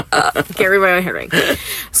 Can't read my own handwriting.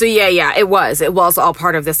 So yeah, it was all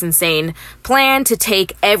part of this insane plan to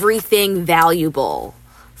take everything valuable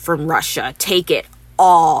from Russia. Take it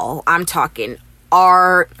all. I'm talking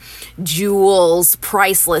art, jewels,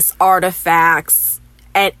 priceless artifacts,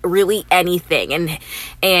 and really anything.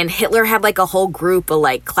 And Hitler had like a whole group of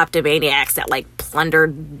like kleptomaniacs that like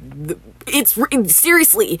plundered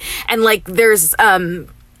seriously. And like there's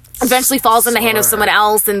eventually falls in the hand of someone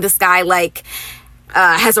else, and this guy like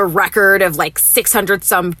has a record of like 600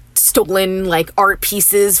 some stolen like art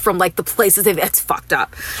pieces from like the places that's fucked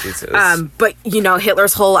up. Jesus. But you know,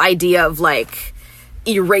 Hitler's whole idea of like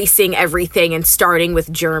erasing everything and starting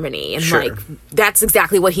with Germany, and Sure. like that's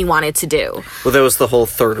exactly what he wanted to do. Well, that was the whole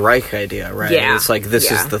Third Reich idea, right? Yeah. It's like, this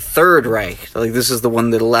Yeah. is the Third Reich. Like, this is the one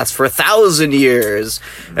that'll last for 1,000 years.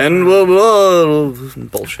 And blah,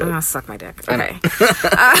 bullshit. Oh, suck my dick. Okay.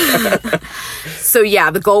 So yeah,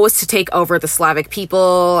 the goal was to take over the Slavic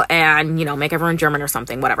people and, you know, make everyone German or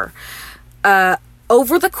something, whatever.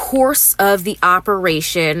 Over the course of the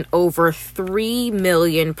operation, over 3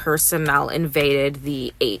 million personnel invaded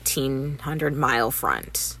the 1,800-mile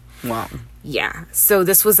front. Wow. Yeah. So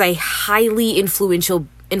this was a highly influential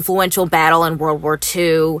battle in World War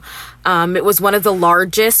II. It was one of the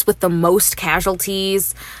largest with the most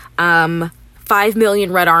casualties. 5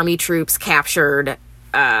 million Red Army troops captured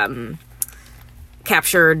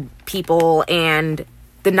people, and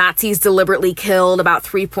the Nazis deliberately killed about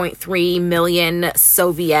 3.3 million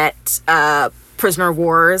Soviet prisoner of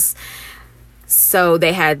wars. So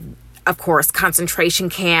they had, of course,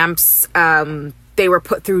 concentration camps. They were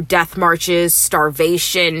put through death marches,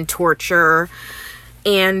 starvation, torture.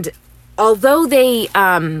 And although the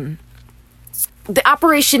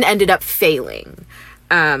operation ended up failing,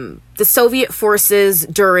 the Soviet forces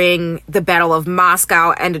during the Battle of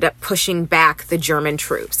Moscow ended up pushing back the German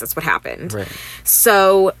troops. That's what happened. Right.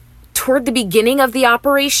 So toward the beginning of the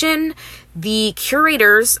operation, the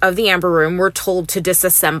curators of the Amber Room were told to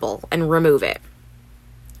disassemble and remove it.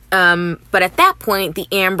 But at that point, the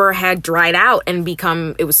amber had dried out and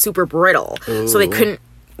it was super brittle. Ooh. So they couldn't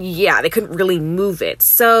really move it.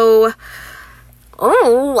 So,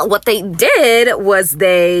 what they did was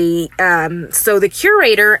so the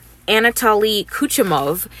curator, Anatoly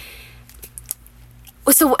Kuchumov,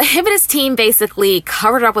 so him and his team basically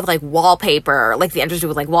covered it up with like wallpaper, like the entrance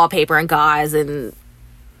with like wallpaper and gauze, and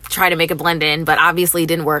tried to make it blend in, but obviously it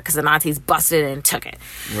didn't work because the Nazis busted it and took it.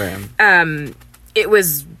 Right. It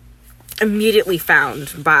was immediately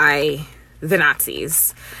found by the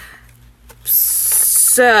Nazis.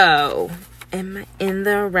 So, am I in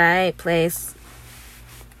the right place?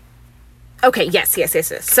 Okay, yes.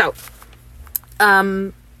 So,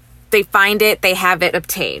 they find it, they have it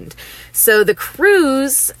obtained. So the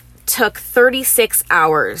crews took 36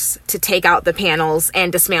 hours to take out the panels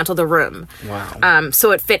and dismantle the room. Wow.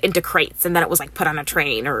 So it fit into crates, and then it was like put on a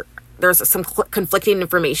train, or there's some conflicting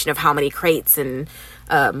information of how many crates and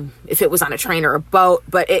if it was on a train or a boat,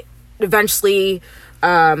 but it eventually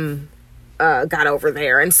got over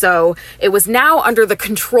there. And so it was now under the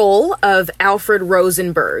control of Alfred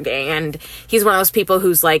Rosenberg, and he's one of those people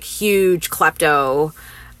who's like huge klepto,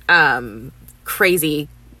 crazy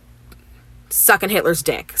sucking Hitler's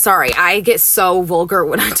dick. Sorry, I get so vulgar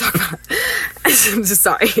when I talk about I'm just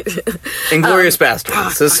sorry. Inglourious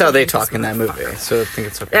Bastards. This is how they talk in that movie, so I think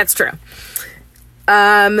it's okay. That's true.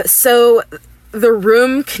 So the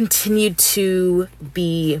room continued to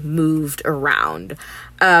be moved around.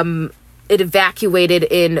 It evacuated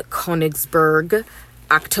in Königsberg,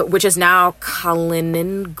 which is now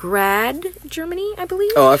Kaliningrad, Germany, I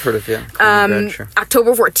believe. Oh, I've heard of it. Kaliningrad, sure.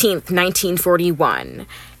 October 14th, 1941.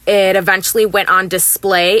 It eventually went on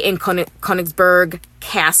display in Königsberg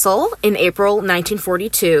Castle in April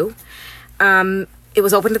 1942. It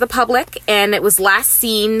was open to the public, and it was last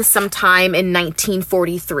seen sometime in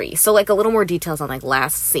 1943. So, like, a little more details on, like,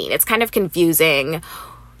 last seen. It's kind of confusing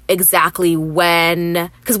exactly when,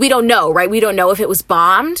 because we don't know, right? We don't know if it was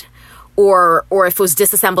bombed or if it was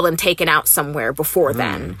disassembled and taken out somewhere before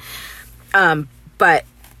then. But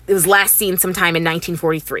it was last seen sometime in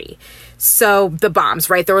 1943. So the bombs,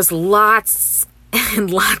 right? There was lots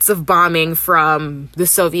and lots of bombing from the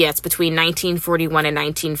Soviets between 1941 and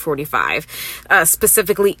 1945,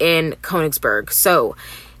 specifically in Königsberg. So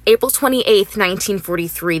April 28th,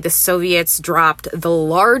 1943, the Soviets dropped the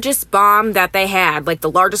largest bomb that they had, like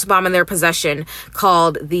the largest bomb in their possession,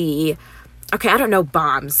 called the... Okay, I don't know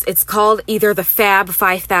bombs. It's called either the Fab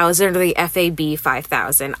 5000 or the FAB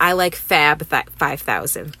 5000. I like Fab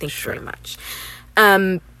 5000. Thank you very much.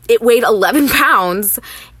 It weighed 11 pounds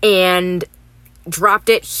and dropped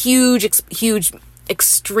it huge,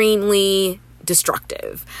 extremely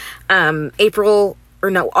destructive.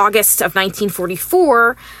 August of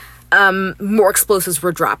 1944, more explosives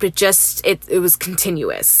were dropped. It was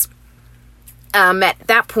continuous. At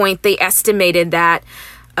that point, they estimated that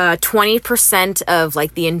 20% of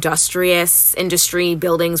like the industry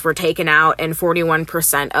buildings were taken out and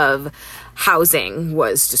 41% of housing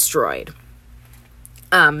was destroyed.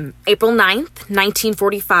 April 9th,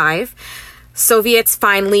 1945, Soviets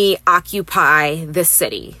finally occupy the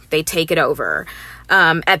city. They take it over.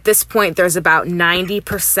 At this point, there's about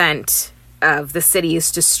 90% of the city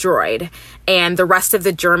is destroyed, and the rest of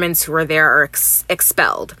the Germans who are there are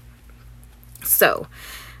expelled. So,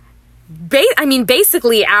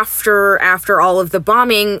 basically, after all of the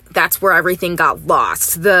bombing, that's where everything got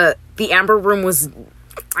lost. The Amber Room was,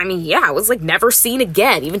 it was like never seen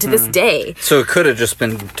again, even to this day. So it could have just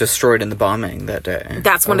been destroyed in the bombing that day.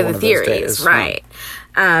 That's one of the theories, right?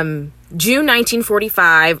 June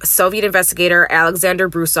 1945, Soviet investigator Alexander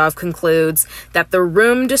Brusov concludes that the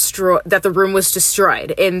room was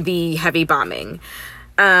destroyed in the heavy bombing.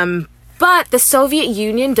 But the Soviet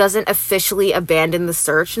Union doesn't officially abandon the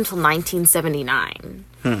search until 1979.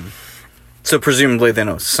 So presumably they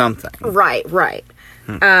know something. Right.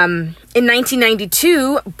 In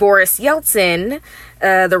 1992, Boris Yeltsin,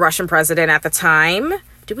 the Russian president at the time...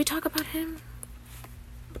 Did we talk about him?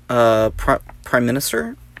 Prime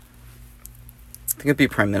Minister? I think it'd be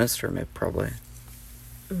Prime Minister, maybe, probably.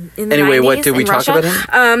 Anyway, what did we talk about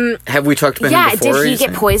him? Have we talked about him before? Yeah, did he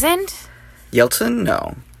get poisoned? Yeltsin?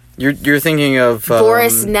 No. You're thinking of...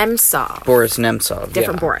 Boris Nemtsov. Boris Nemtsov,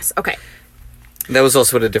 Different Boris, okay. That was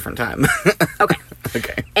also at a different time. Okay.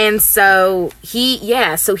 Okay. And so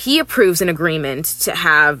he approves an agreement to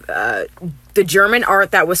have the German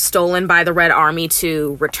art that was stolen by the Red Army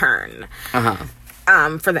to return.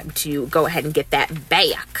 For them to go ahead and get that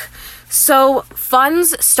back. So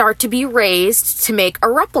funds start to be raised to make a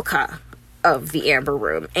replica of the Amber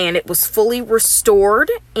Room, and it was fully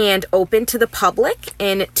restored and open to the public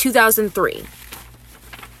in 2003.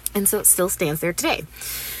 And so it still stands there today.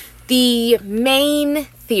 The main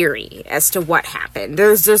theory as to what happened,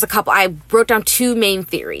 there's a couple. I wrote down two main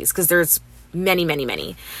theories because there's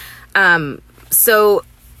many. So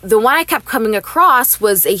the one I kept coming across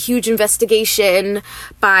was a huge investigation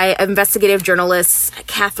by investigative journalists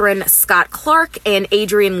Catherine Scott Clark and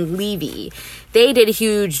Adrian Levy. They did a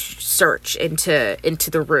huge search into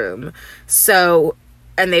the room. So,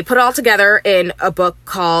 and they put it all together in a book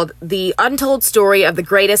called The Untold Story of the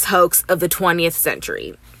Greatest Hoax of the 20th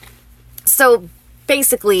Century. So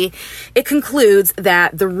basically, it concludes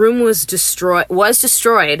that the room was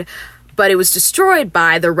destroyed, but it was destroyed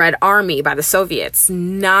by the Red Army, by the Soviets,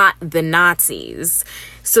 not the Nazis.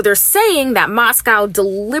 So they're saying that Moscow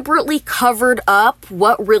deliberately covered up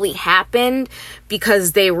what really happened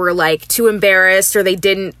because they were like too embarrassed, or they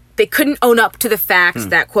couldn't own up to the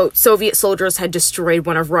fact that, quote, Soviet soldiers had destroyed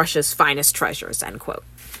one of Russia's finest treasures, end quote.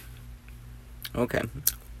 Okay.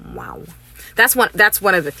 Wow. That's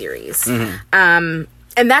one of the theories.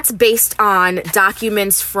 And that's based on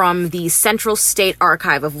documents from the Central State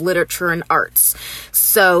Archive of Literature and Arts.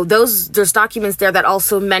 So there's documents there that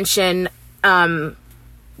also mention the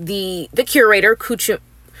curator,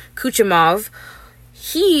 Kuchumov,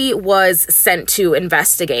 he was sent to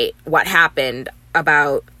investigate what happened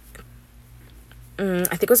about, I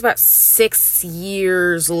think it was about 6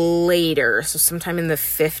 years later, so sometime in the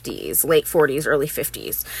 50s, late 40s, early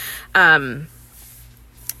 50s.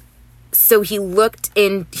 So he looked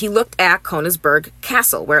at Königsberg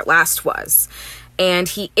Castle, where it last was, and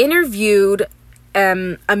he interviewed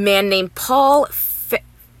a man named Paul Feyerabend,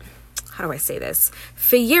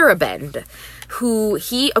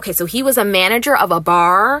 so he was a manager of a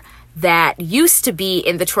bar that used to be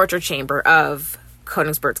in the torture chamber of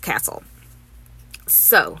Königsberg Castle.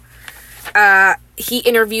 So, he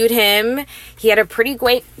interviewed him. He had a pretty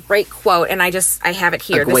great quote, and I have it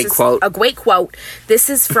here. A great quote. This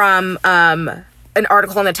is from an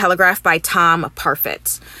article in the Telegraph by Tom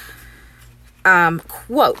Parfit.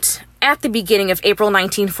 Quote, "At the beginning of April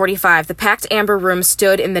 1945, the packed Amber Room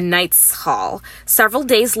stood in the Knights Hall. Several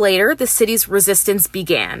days later, the city's resistance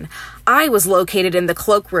began. I was located in the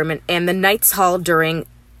cloakroom and the Knights Hall during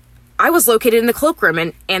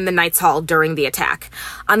the attack.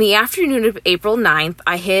 On the afternoon of April 9th,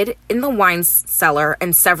 I hid in the wine cellar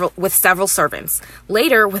with several servants.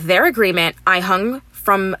 Later, with their agreement, I hung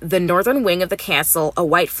from the northern wing of the castle a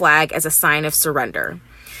white flag as a sign of surrender.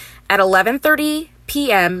 At 11:30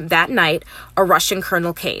 p.m. that night, a Russian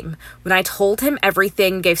colonel came. When I told him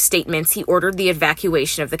everything, gave statements, he ordered the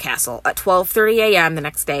evacuation of the castle. At 12:30 a.m. the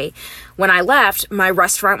next day, when I left, my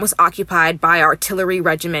restaurant was occupied by artillery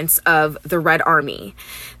regiments of the Red Army.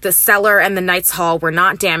 The cellar and the Knights Hall were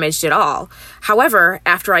not damaged at all. However,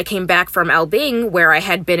 after I came back from Elbing, where I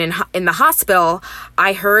had been in the hospital,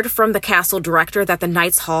 I heard from the castle director that the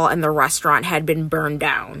Knights Hall and the restaurant had been burned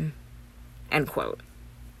down." End quote.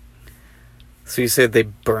 So you said they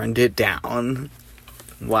burned it down?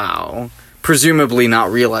 Wow. Presumably not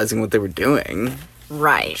realizing what they were doing.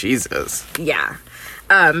 Right. Jesus. Yeah.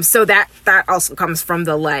 So that also comes from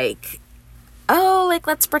the, let's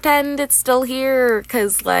pretend it's still here,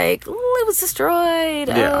 because, it was destroyed.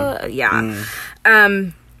 Yeah.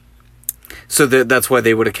 So that's why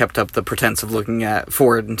they would have kept up the pretense of looking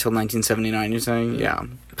forward until 1979, you're saying? Yeah.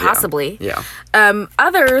 Possibly. Yeah.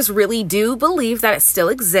 Others really do believe that it still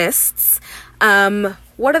exists.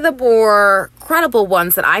 One of the more credible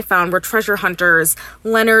ones that I found were treasure hunters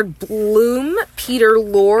Leonard Bloom, Peter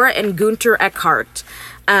Lohr, and Gunter Eckhart.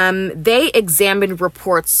 They examined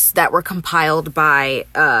reports that were compiled by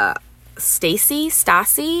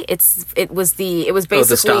Stasi. It was basically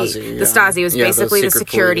the Stasi. It was basically the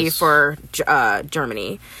security police for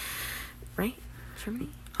Germany, right? Germany.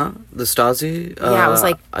 Huh? The Stasi? Yeah, it was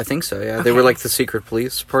I think so. Yeah, okay. They were the secret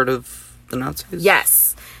police part of the Nazis.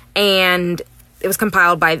 Yes, and it was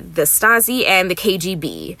compiled by the Stasi and the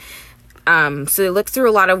KGB. So they looked through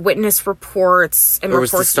a lot of witness reports and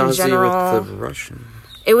reports in general. Or was the Stasi with the Russians?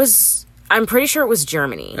 It was. I'm pretty sure it was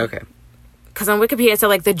Germany. Okay. Because on Wikipedia it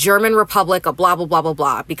said the German Republic of blah blah blah blah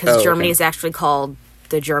blah, because Germany is actually called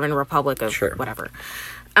the German Republic of whatever.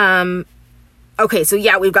 Okay, so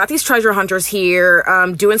yeah, we've got these treasure hunters here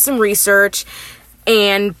doing some research,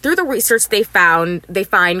 and through the research they find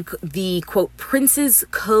the quote Prince's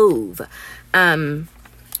Cove,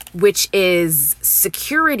 which is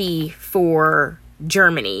security for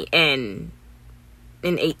Germany in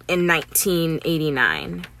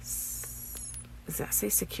 1989. Does that say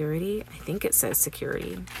security? I think it says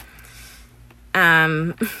security.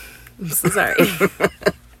 I'm so sorry.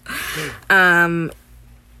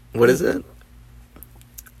 What is it?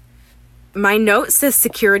 My note says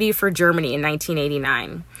security for Germany in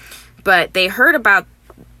 1989, but they heard about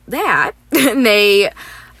that, and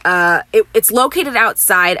it's located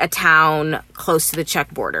outside a town close to the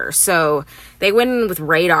Czech border. So they went in with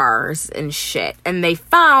radars and shit, and they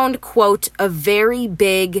found, quote, a very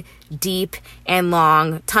big, deep, and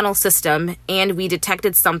long tunnel system, and we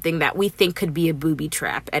detected something that we think could be a booby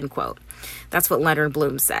trap, end quote. That's what Leonard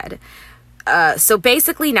Bloom said. So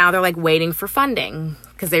basically now they're waiting for funding,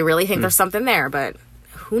 because they really think there's something there, but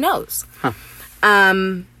who knows? Huh.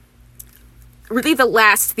 Really the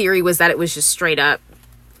last theory was that it was just straight up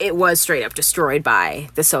destroyed by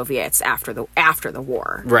the Soviets after the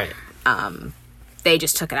war. Right. They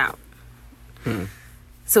just took it out.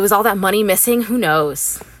 So is all that money missing? Who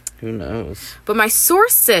knows? Who knows? But my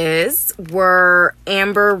sources were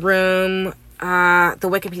Amber Room, the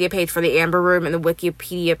Wikipedia page for the Amber Room, and the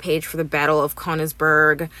Wikipedia page for the Battle of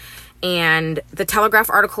Königsberg, and the Telegraph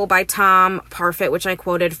article by Tom Parfit, which I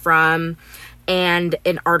quoted from, and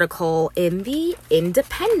an article in the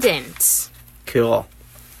Independent. Cool.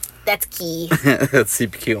 That's key. That's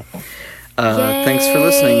super cool. Thanks for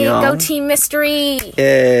listening, y'all. Go Team Mystery.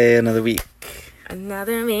 Yay, another week.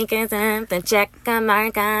 Another week is up, the check a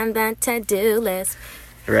mark on the to-do list.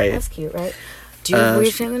 Right. That's cute, right? Do you have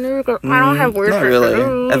weird shit in the news? I don't have weird Not shit really. in the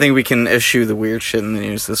news. I think we can eschew the weird shit in the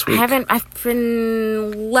news this week. I've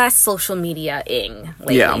been less social media-ing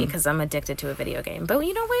lately because I'm addicted to a video game. But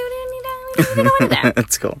you know, we didn't need to that.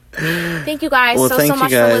 That's cool. Thank you guys so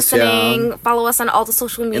much for listening. Follow us on all the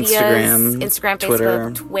social medias. Instagram, Twitter.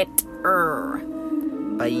 Facebook, Twitter.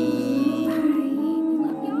 Bye.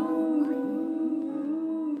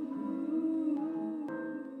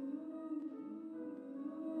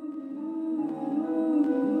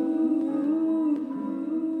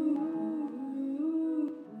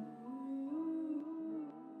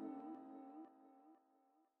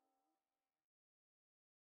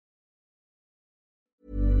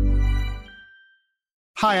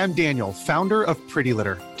 Hi, I'm Daniel, founder of Pretty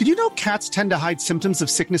Litter. Did you know cats tend to hide symptoms of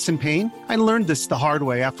sickness and pain? I learned this the hard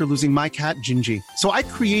way after losing my cat, Gingy. So I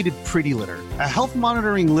created Pretty Litter, a health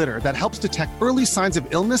monitoring litter that helps detect early signs of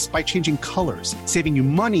illness by changing colors, saving you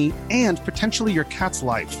money and potentially your cat's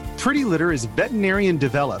life. Pretty Litter is veterinarian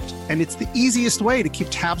developed, and it's the easiest way to keep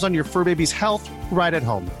tabs on your fur baby's health right at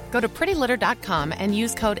home. Go to prettylitter.com and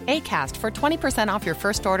use code ACAST for 20% off your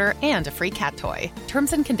first order and a free cat toy.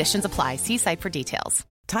 Terms and conditions apply. See site for details.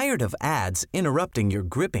 Tired of ads interrupting your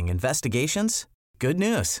gripping investigations? Good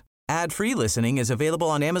news. Ad-free listening is available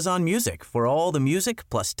on Amazon Music for all the music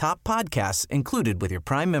plus top podcasts included with your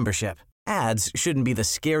Prime membership. Ads shouldn't be the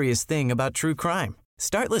scariest thing about true crime.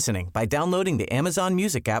 Start listening by downloading the Amazon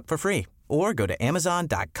Music app for free or go to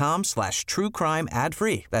amazon.com/truecrime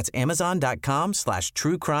ad-free. That's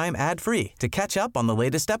amazon.com/truecrime ad-free to catch up on the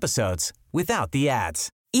latest episodes without the ads.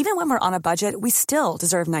 Even when we're on a budget, we still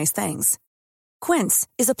deserve nice things. Quince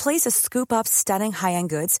is a place to scoop up stunning high-end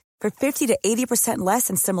goods for 50 to 80% less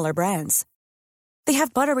than similar brands. They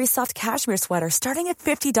have buttery soft cashmere sweaters starting at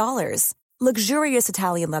 $50, luxurious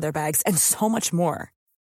Italian leather bags, and so much more.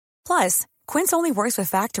 Plus, Quince only works with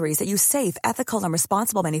factories that use safe, ethical, and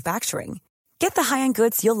responsible manufacturing. Get the high-end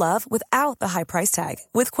goods you'll love without the high price tag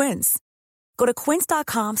with Quince. Go to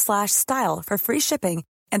quince.com/style for free shipping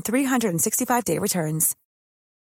and 365-day returns.